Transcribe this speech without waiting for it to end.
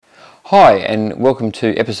Hi, and welcome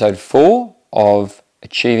to episode 4 of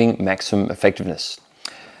Achieving Maximum Effectiveness.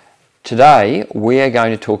 Today, we are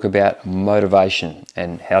going to talk about motivation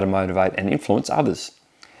and how to motivate and influence others.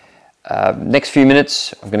 Next few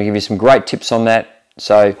minutes, I'm going to give you some great tips on that,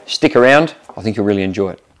 so stick around. I think you'll really enjoy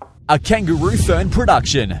it. A Kangaroo Fern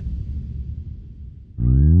production.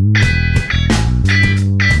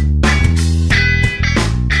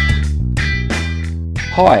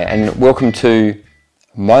 Hi, and welcome to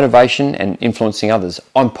Motivation and Influencing Others.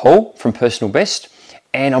 I'm Paul from Personal Best,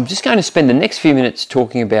 and I'm just going to spend the next few minutes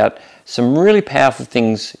talking about some really powerful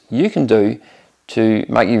things you can do to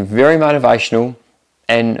make you very motivational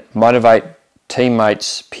and motivate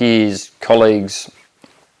teammates, peers, colleagues,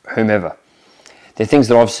 whomever. They're things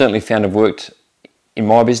that I've certainly found have worked in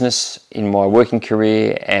my business, in my working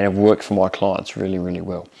career, and have worked for my clients really, really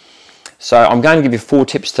well. So I'm going to give you 4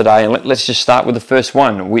 tips today, and let's just start with the first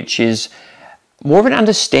one, which is more of an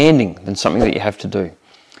understanding than something that you have to do.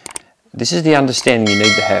 This is the understanding you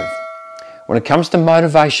need to have. When it comes to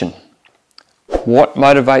motivation, what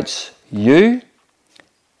motivates you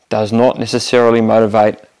does not necessarily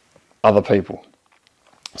motivate other people.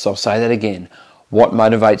 So I'll say that again. What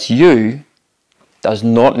motivates you does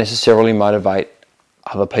not necessarily motivate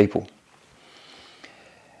other people.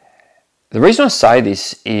 The reason I say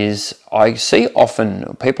this is I see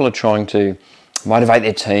often people are trying to motivate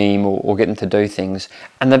their team or get them to do things,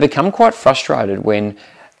 and they become quite frustrated when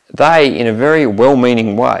they, in a very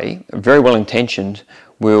well-meaning way, very well-intentioned,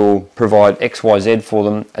 will provide XYZ for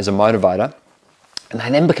them as a motivator, and they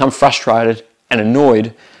then become frustrated and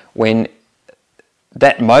annoyed when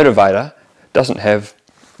that motivator doesn't have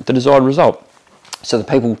the desired result. So the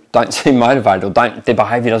people don't seem motivated, or their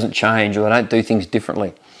behaviour doesn't change, or they don't do things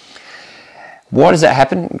differently. Why does that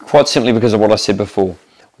happen? Quite simply because of what I said before.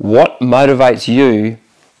 What motivates you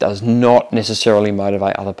does not necessarily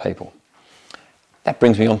motivate other people. That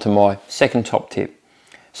brings me on to my second top tip.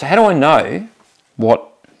 So how do I know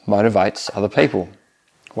what motivates other people?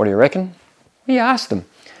 What do you reckon? Well, you ask them.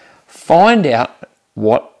 Find out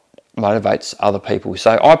what motivates other people.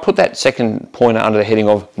 So I put that second pointer under the heading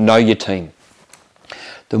of know your team.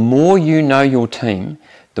 The more you know your team,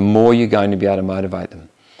 the more you're going to be able to motivate them.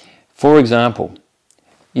 For example,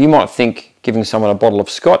 you might think giving someone a bottle of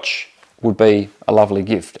scotch would be a lovely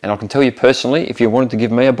gift. And I can tell you personally, if you wanted to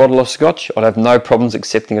give me a bottle of scotch, I'd have no problems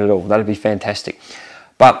accepting it at all. That'd be fantastic.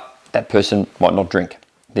 But that person might not drink.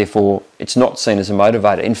 Therefore, it's not seen as a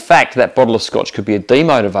motivator. In fact, that bottle of scotch could be a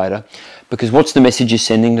demotivator, because what's the message you're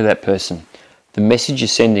sending to that person? The message you're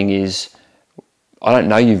sending is, I don't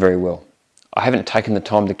know you very well. I haven't taken the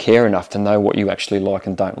time to care enough to know what you actually like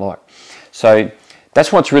and don't like. So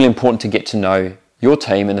that's why it's really important to get to know your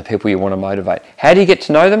team and the people you want to motivate. How do you get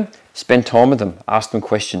to know them? Spend time with them, ask them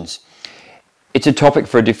questions. It's a topic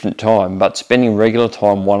for a different time, but spending regular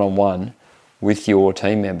time one-on-one with your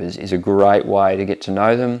team members is a great way to get to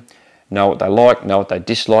know them, know what they like, know what they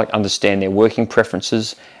dislike, understand their working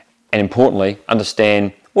preferences, and importantly,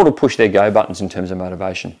 understand what will push their go buttons in terms of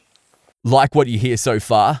motivation. Like what you hear so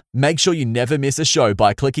far? Make sure you never miss a show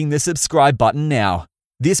by clicking the subscribe button now.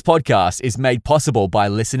 This podcast is made possible by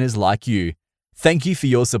listeners like you. Thank you for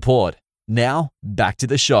your support. Now, back to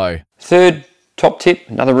the show. Third top tip,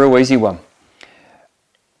 another real easy one.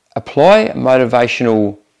 Apply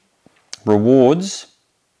motivational rewards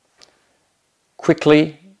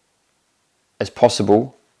quickly as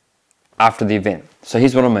possible after the event. So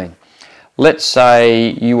here's what I mean. Let's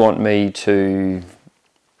say you want me to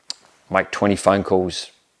make 20 phone calls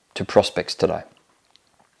to prospects today.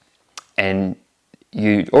 And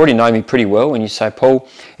you already know me pretty well, and you say, Paul,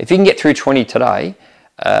 if you can get through 20 today,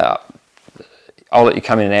 I'll let you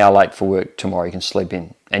come in an hour late for work tomorrow. You can sleep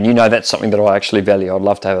in. And you know that's something that I actually value. I'd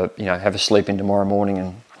love to have a sleep in tomorrow morning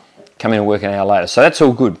and come in and work an hour later. So that's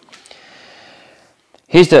all good.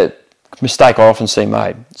 Here's the mistake I often see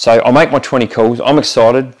made. So I make my 20 calls. I'm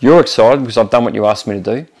excited. You're excited because I've done what you asked me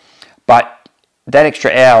to do. But that extra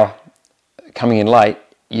hour coming in late,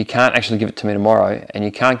 you can't actually give it to me tomorrow, and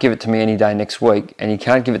you can't give it to me any day next week, and you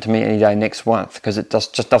can't give it to me any day next month because it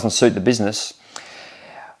just doesn't suit the business.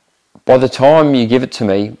 By the time you give it to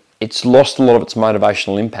me, it's lost a lot of its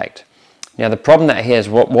motivational impact. Now, the problem that he has,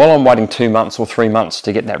 while I'm waiting 2 months or 3 months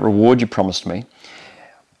to get that reward you promised me,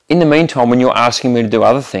 in the meantime, when you're asking me to do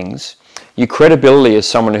other things, your credibility as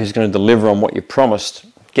someone who's going to deliver on what you promised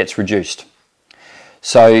gets reduced.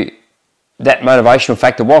 So that motivational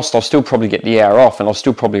factor, whilst I'll still probably get the hour off and I'll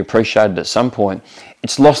still probably appreciate it at some point,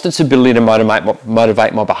 it's lost its ability to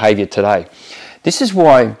motivate my behaviour today. This is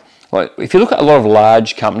why, if you look at a lot of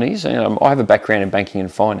large companies, I have a background in banking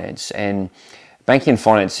and finance, and banking and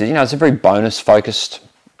finance, it's a very bonus-focused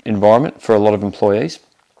environment for a lot of employees.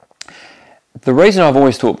 The reason I've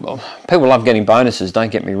always thought, people love getting bonuses,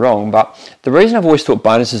 don't get me wrong, but the reason I've always thought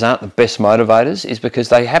bonuses aren't the best motivators is because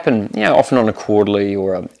they happen, often on a quarterly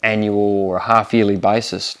or an annual or a half-yearly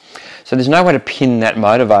basis. So there's no way to pin that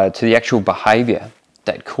motivator to the actual behaviour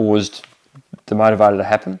that caused the motivator to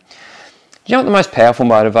happen. Do you know what the most powerful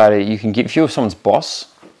motivator you can give? If you're someone's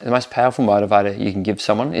boss, the most powerful motivator you can give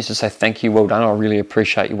someone is to say, thank you, well done, I really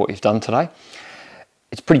appreciate what you've done today.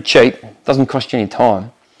 It's pretty cheap, doesn't cost you any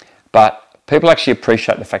time, but people actually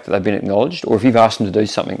appreciate the fact that they've been acknowledged, or if you've asked them to do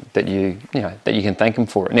something that you can thank them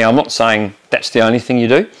for it. Now, I'm not saying that's the only thing you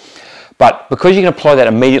do, but because you can apply that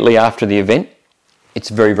immediately after the event, it's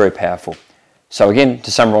very, very powerful. So again,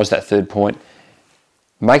 to summarise that third point,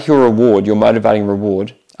 make your reward, your motivating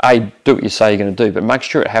reward, do what you say you're going to do, but make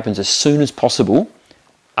sure it happens as soon as possible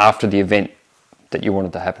after the event that you want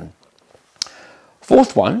it to happen.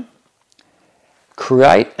 Fourth one,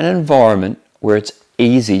 create an environment where it's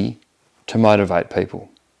easy to motivate people.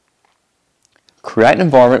 Create an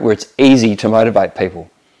environment where it's easy to motivate people.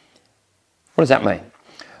 What does that mean?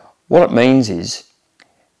 What it means is,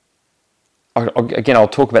 again, I'll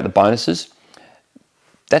talk about the bonuses.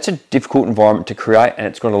 That's a difficult environment to create, and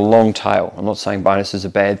it's got a long tail. I'm not saying bonuses are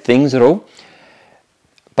bad things at all,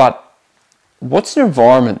 but what's an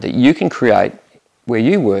environment that you can create where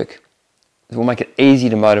you work that will make it easy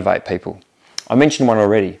to motivate people? I mentioned one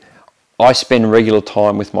already. I spend regular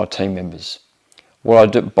time with my team members. What I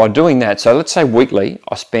do by doing that, so let's say weekly,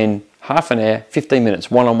 I spend half an hour, 15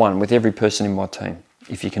 minutes, one-on-one with every person in my team,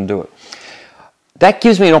 if you can do it. That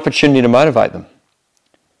gives me an opportunity to motivate them.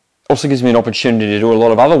 Also gives me an opportunity to do a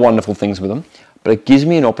lot of other wonderful things with them, but it gives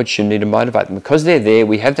me an opportunity to motivate them. Because they're there,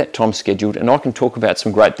 we have that time scheduled, and I can talk about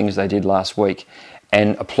some great things they did last week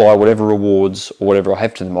and apply whatever rewards or whatever I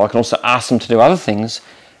have to them. I can also ask them to do other things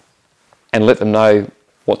and let them know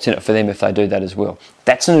what's in it for them if they do that as well.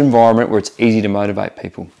 That's an environment where it's easy to motivate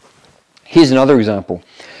people. Here's another example.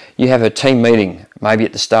 You have a team meeting, maybe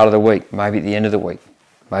at the start of the week, maybe at the end of the week,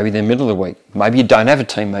 maybe in the middle of the week. Maybe you don't have a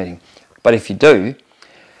team meeting. But if you do,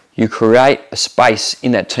 you create a space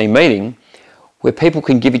in that team meeting where people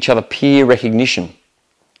can give each other peer recognition.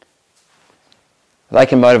 They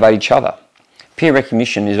can motivate each other. Peer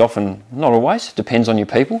recognition is often, not always, depends on your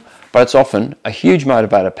people, but it's often a huge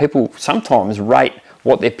motivator. People sometimes rate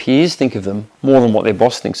what their peers think of them more than what their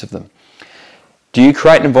boss thinks of them. Do you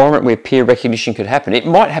create an environment where peer recognition could happen? It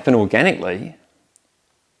might happen organically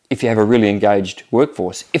if you have a really engaged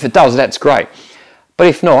workforce. If it does, that's great. But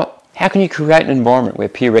if not, how can you create an environment where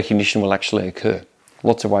peer recognition will actually occur?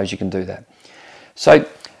 Lots of ways you can do that. So,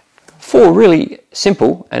 4 really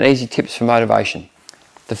simple and easy tips for motivation.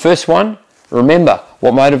 The first one, remember,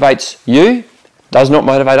 what motivates you does not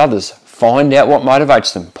motivate others. Find out what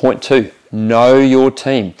motivates them. Point 2, know your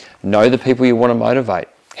team. Know the people you want to motivate.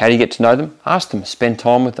 How do you get to know them? Ask them, spend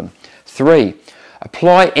time with them. 3,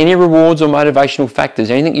 apply any rewards or motivational factors.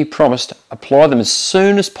 Anything you promised, apply them as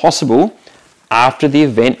soon as possible after the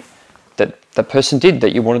event that the person did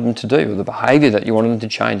that you wanted them to do, or the behaviour that you wanted them to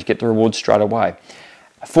change. Get the rewards straight away.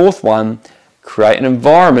 4th one, create an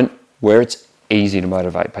environment where it's easy to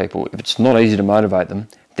motivate people. If it's not easy to motivate them,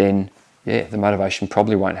 then the motivation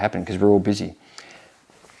probably won't happen because we're all busy.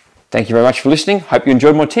 Thank you very much for listening. Hope you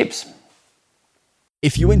enjoyed my tips.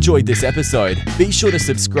 If you enjoyed this episode, be sure to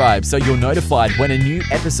subscribe so you're notified when a new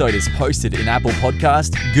episode is posted in Apple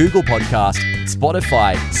Podcast, Google Podcast,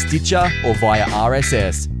 Spotify, Stitcher, or via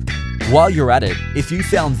RSS. While you're at it, if you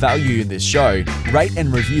found value in this show, rate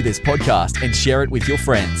and review this podcast and share it with your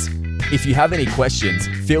friends. If you have any questions,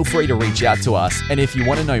 feel free to reach out to us, and if you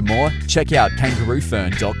want to know more, check out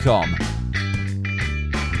kangaroofern.com.